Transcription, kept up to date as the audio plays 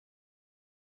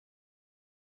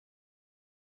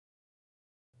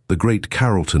The Great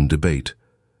Carrollton Debate,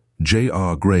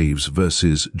 J.R. Graves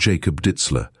versus Jacob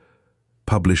Ditzler,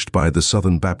 published by the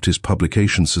Southern Baptist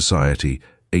Publication Society,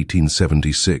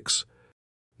 1876.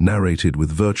 Narrated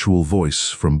with virtual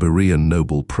voice from Berean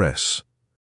Noble Press.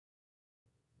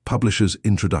 Publisher's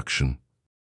Introduction.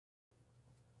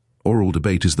 Oral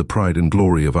debate is the pride and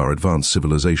glory of our advanced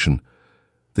civilization.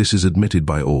 This is admitted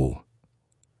by all.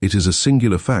 It is a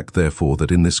singular fact, therefore, that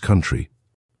in this country,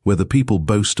 where the people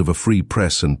boast of a free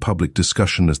press and public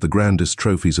discussion as the grandest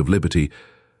trophies of liberty,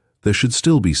 there should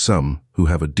still be some who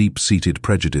have a deep-seated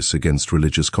prejudice against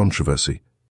religious controversy.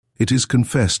 It is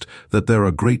confessed that there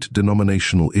are great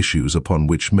denominational issues upon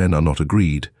which men are not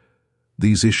agreed.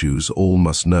 These issues, all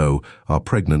must know, are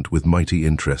pregnant with mighty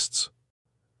interests.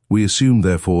 We assume,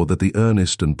 therefore, that the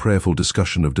earnest and prayerful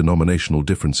discussion of denominational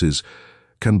differences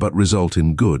can but result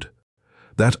in good.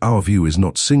 That our view is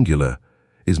not singular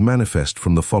is manifest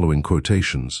from the following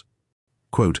quotations.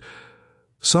 Quote,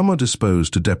 "Some are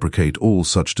disposed to deprecate all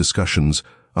such discussions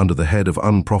under the head of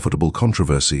unprofitable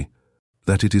controversy.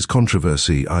 That it is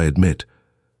controversy, I admit.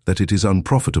 That it is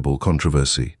unprofitable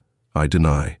controversy, I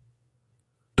deny."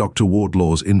 Dr.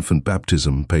 Wardlaw's Infant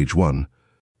Baptism, page 1.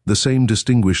 The same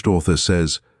distinguished author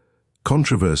says,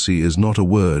 "Controversy is not a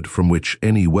word from which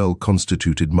any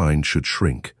well-constituted mind should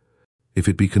shrink. If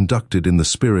it be conducted in the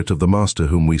spirit of the Master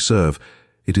whom we serve,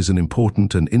 it is an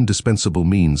important and indispensable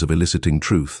means of eliciting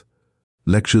truth."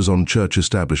 Lectures on Church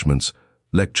Establishments,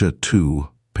 Lecture 2,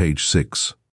 page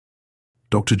 6.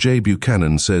 Dr. J.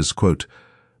 Buchanan says, quote,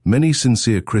 "Many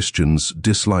sincere Christians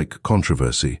dislike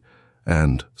controversy,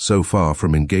 and, so far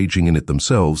from engaging in it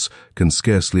themselves, can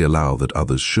scarcely allow that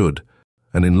others should.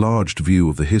 An enlarged view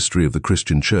of the history of the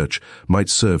Christian Church might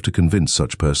serve to convince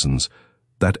such persons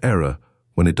that error,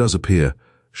 when it does appear,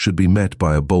 should be met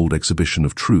by a bold exhibition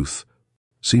of truth.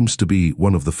 Seems to be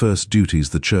one of the first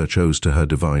duties the Church owes to her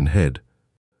divine head.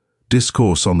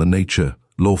 Discourse on the nature,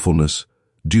 lawfulness,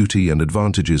 duty and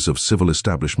advantages of civil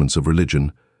establishments of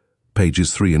religion,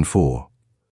 pages 3 and 4.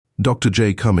 Dr.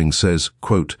 J. Cummings says,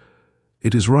 quote,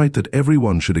 "It is right that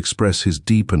everyone should express his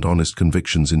deep and honest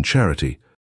convictions in charity."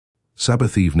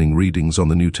 Sabbath evening readings on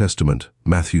the New Testament,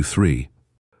 Matthew 3.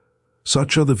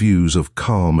 Such are the views of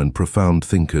calm and profound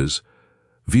thinkers,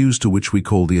 views to which we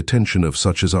call the attention of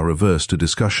such as are averse to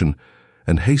discussion,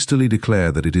 and hastily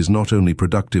declare that it is not only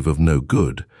productive of no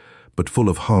good, but full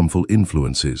of harmful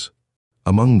influences.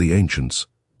 Among the ancients,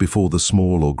 before the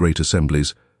small or great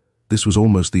assemblies, this was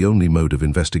almost the only mode of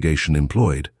investigation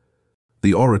employed.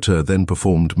 The orator then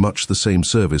performed much the same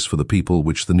service for the people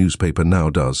which the newspaper now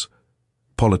does.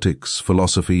 Politics,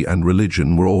 philosophy, and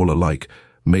religion were all alike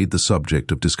made the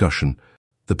subject of discussion.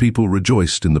 The people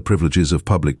rejoiced in the privileges of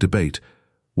public debate.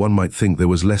 One might think there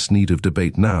was less need of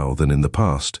debate now than in the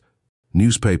past.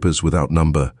 Newspapers without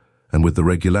number, and with the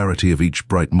regularity of each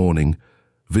bright morning,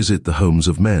 visit the homes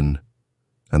of men,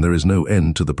 and there is no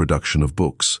end to the production of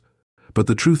books. But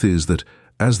the truth is that,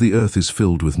 as the earth is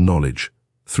filled with knowledge,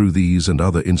 through these and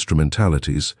other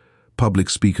instrumentalities, public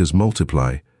speakers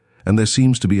multiply, and there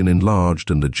seems to be an enlarged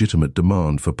and legitimate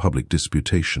demand for public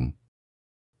disputation.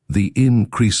 The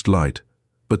increased light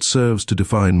but serves to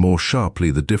define more sharply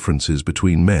the differences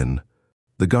between men.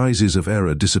 The guises of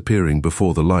error disappearing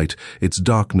before the light, its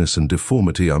darkness and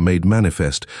deformity are made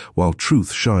manifest, while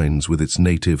truth shines with its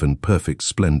native and perfect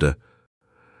splendor.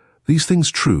 These things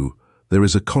true, there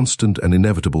is a constant and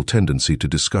inevitable tendency to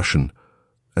discussion,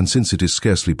 and since it is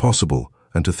scarcely possible,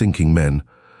 and to thinking men,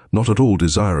 not at all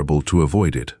desirable to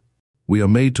avoid it, we are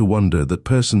made to wonder that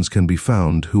persons can be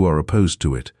found who are opposed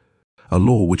to it. A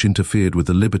law which interfered with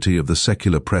the liberty of the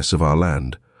secular press of our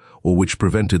land, or which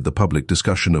prevented the public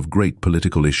discussion of great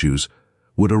political issues,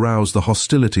 would arouse the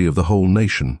hostility of the whole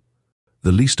nation.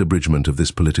 The least abridgment of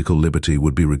this political liberty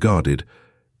would be regarded,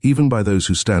 even by those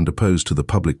who stand opposed to the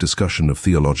public discussion of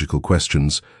theological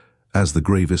questions, as the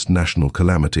gravest national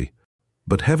calamity.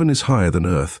 But heaven is higher than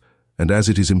earth, and as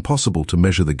it is impossible to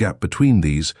measure the gap between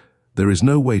these, there is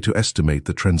no way to estimate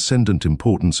the transcendent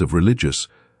importance of religious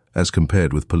as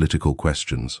compared with political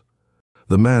questions.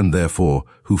 The man, therefore,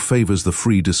 who favors the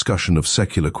free discussion of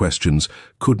secular questions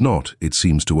could not, it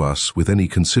seems to us, with any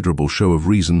considerable show of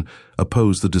reason,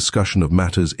 oppose the discussion of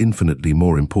matters infinitely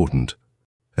more important.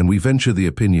 And we venture the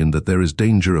opinion that there is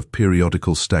danger of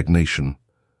periodical stagnation.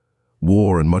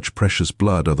 War and much precious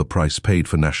blood are the price paid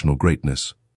for national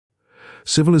greatness.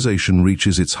 Civilization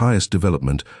reaches its highest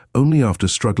development only after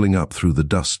struggling up through the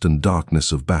dust and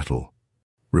darkness of battle.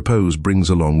 Repose brings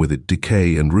along with it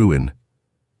decay and ruin.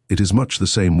 It is much the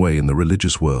same way in the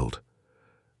religious world.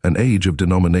 An age of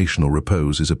denominational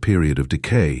repose is a period of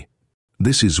decay.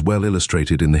 This is well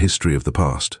illustrated in the history of the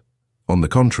past. On the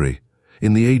contrary,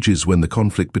 In the ages when the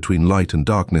conflict between light and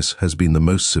darkness has been the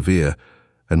most severe,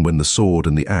 and when the sword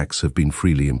and the axe have been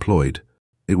freely employed,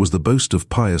 it was the boast of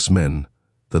pious men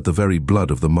that the very blood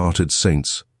of the martyred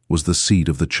saints was the seed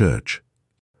of the Church.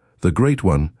 The Great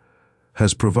One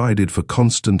has provided for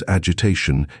constant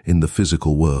agitation in the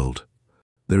physical world.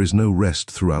 There is no rest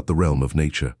throughout the realm of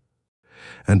nature.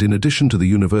 And in addition to the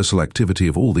universal activity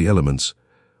of all the elements,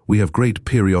 we have great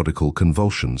periodical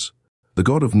convulsions. The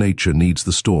God of nature needs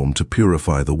the storm to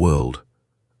purify the world.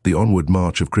 The onward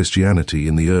march of Christianity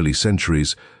in the early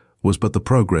centuries was but the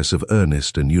progress of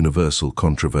earnest and universal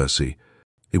controversy.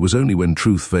 It was only when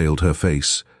truth veiled her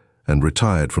face and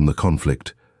retired from the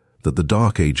conflict that the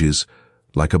Dark Ages,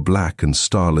 like a black and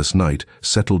starless night,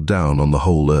 settled down on the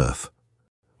whole earth.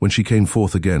 When she came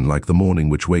forth again like the morning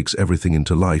which wakes everything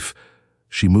into life,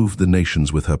 she moved the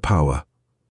nations with her power.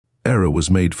 Error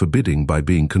was made forbidding by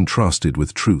being contrasted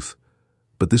with truth.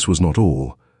 But this was not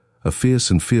all. A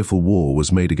fierce and fearful war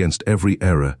was made against every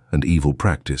error and evil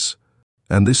practice.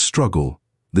 And this struggle,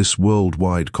 this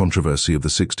worldwide controversy of the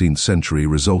 16th century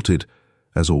resulted,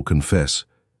 as all confess,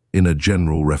 in a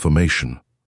general reformation.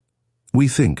 We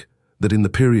think that in the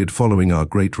period following our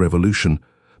Great Revolution,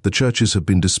 the churches have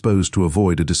been disposed to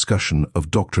avoid a discussion of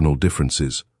doctrinal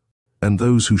differences, and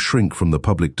those who shrink from the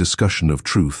public discussion of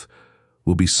truth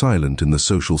will be silent in the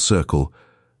social circle,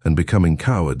 and becoming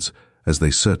cowards, as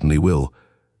they certainly will,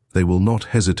 they will not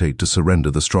hesitate to surrender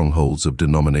the strongholds of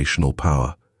denominational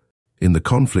power. In the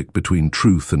conflict between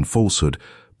truth and falsehood,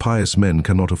 pious men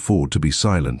cannot afford to be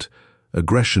silent.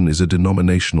 Aggression is a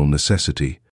denominational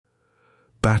necessity.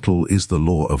 Battle is the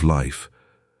law of life,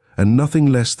 and nothing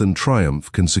less than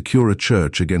triumph can secure a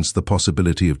church against the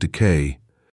possibility of decay.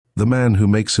 The man who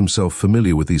makes himself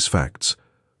familiar with these facts,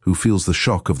 who feels the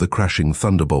shock of the crashing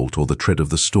thunderbolt or the tread of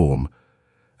the storm,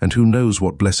 and who knows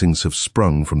what blessings have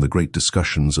sprung from the great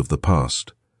discussions of the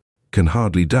past, can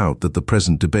hardly doubt that the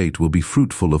present debate will be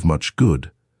fruitful of much good.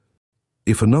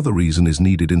 If another reason is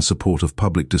needed in support of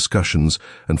public discussions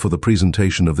and for the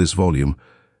presentation of this volume,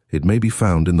 it may be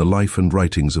found in the life and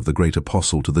writings of the great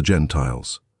apostle to the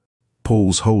Gentiles.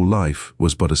 Paul's whole life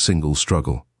was but a single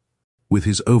struggle. With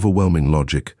his overwhelming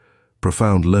logic,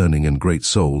 profound learning and great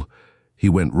soul, he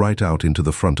went right out into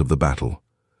the front of the battle.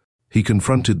 He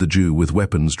confronted the Jew with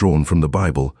weapons drawn from the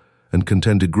Bible and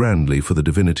contended grandly for the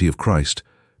divinity of Christ,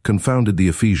 confounded the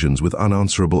Ephesians with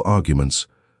unanswerable arguments,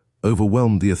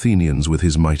 overwhelmed the Athenians with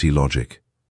his mighty logic,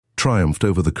 triumphed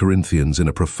over the Corinthians in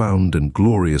a profound and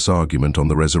glorious argument on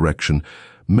the resurrection,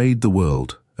 made the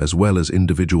world, as well as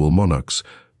individual monarchs,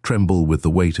 tremble with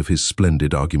the weight of his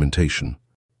splendid argumentation.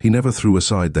 He never threw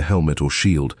aside the helmet or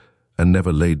shield, and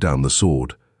never laid down the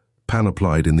sword.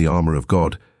 Panoplied in the armor of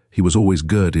God, he was always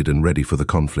girded and ready for the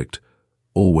conflict,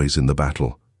 always in the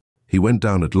battle. He went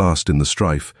down at last in the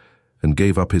strife, and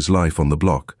gave up his life on the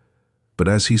block. But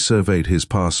as he surveyed his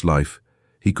past life,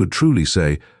 he could truly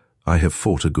say, "I have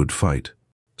fought a good fight."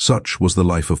 Such was the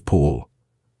life of Paul.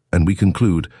 And we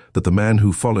conclude that the man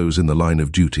who follows in the line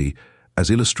of duty, as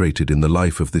illustrated in the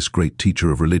life of this great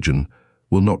teacher of religion,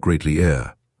 will not greatly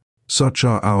err. Such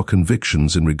are our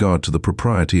convictions in regard to the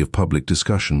propriety of public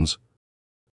discussions.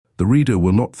 The reader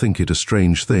will not think it a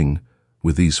strange thing,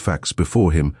 with these facts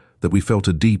before him, that we felt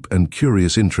a deep and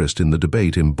curious interest in the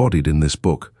debate embodied in this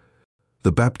book.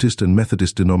 The Baptist and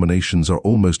Methodist denominations are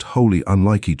almost wholly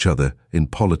unlike each other in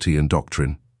polity and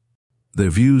doctrine. Their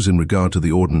views in regard to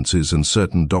the ordinances and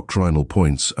certain doctrinal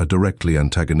points are directly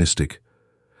antagonistic,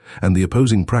 and the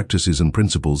opposing practices and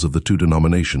principles of the two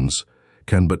denominations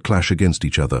can but clash against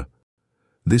each other.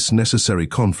 This necessary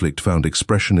conflict found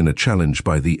expression in a challenge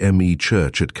by the M.E.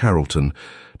 Church at Carrollton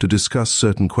to discuss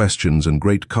certain questions and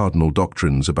great cardinal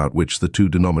doctrines about which the two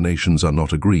denominations are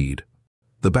not agreed.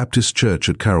 The Baptist Church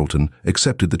at Carrollton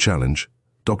accepted the challenge.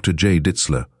 Dr. J.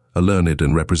 Ditzler, a learned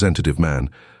and representative man,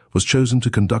 was chosen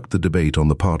to conduct the debate on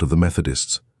the part of the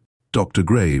Methodists. Dr.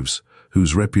 Graves,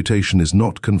 whose reputation is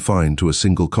not confined to a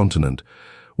single continent,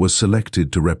 was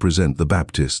selected to represent the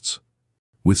Baptists.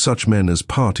 With such men as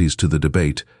parties to the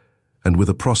debate, and with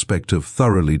a prospect of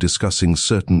thoroughly discussing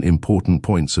certain important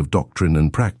points of doctrine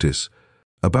and practice,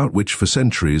 about which for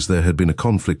centuries there had been a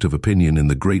conflict of opinion in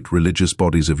the great religious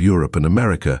bodies of Europe and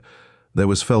America, there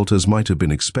was felt, as might have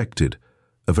been expected,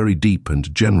 a very deep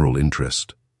and general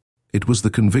interest. It was the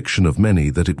conviction of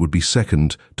many that it would be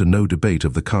second to no debate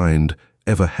of the kind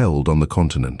ever held on the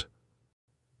continent.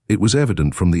 It was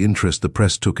evident from the interest the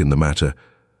press took in the matter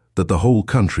that the whole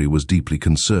country was deeply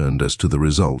concerned as to the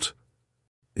result.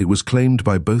 It was claimed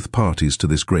by both parties to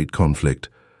this great conflict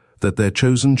that their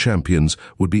chosen champions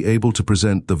would be able to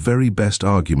present the very best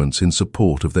arguments in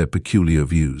support of their peculiar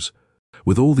views.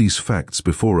 With all these facts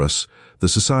before us, the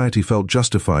Society felt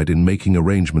justified in making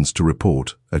arrangements to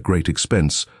report, at great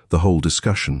expense, the whole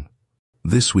discussion.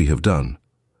 This we have done.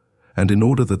 And in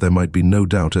order that there might be no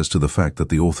doubt as to the fact that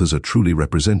the authors are truly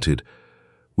represented,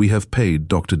 we have paid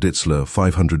Dr. Ditzler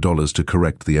 $500 to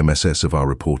correct the MSS of our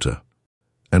reporter.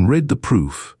 And read the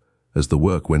proof, as the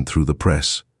work went through the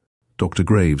press. Dr.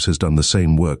 Graves has done the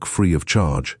same work free of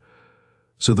charge.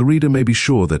 So the reader may be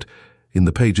sure that, in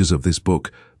the pages of this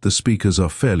book, the speakers are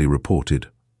fairly reported.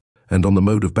 And on the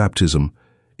mode of baptism,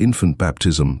 infant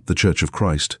baptism, the Church of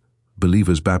Christ,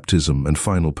 believers' baptism, and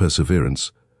final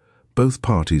perseverance, both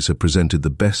parties have presented the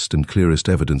best and clearest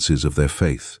evidences of their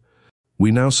faith.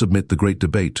 We now submit the great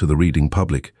debate to the reading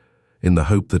public, in the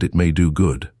hope that it may do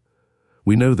good.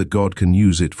 We know that God can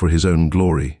use it for His own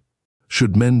glory.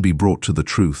 Should men be brought to the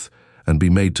truth, and be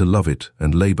made to love it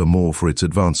and labor more for its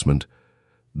advancement,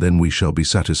 then we shall be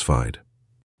satisfied.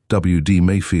 W. D.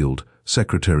 Mayfield,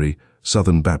 Secretary,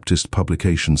 Southern Baptist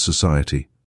Publications Society.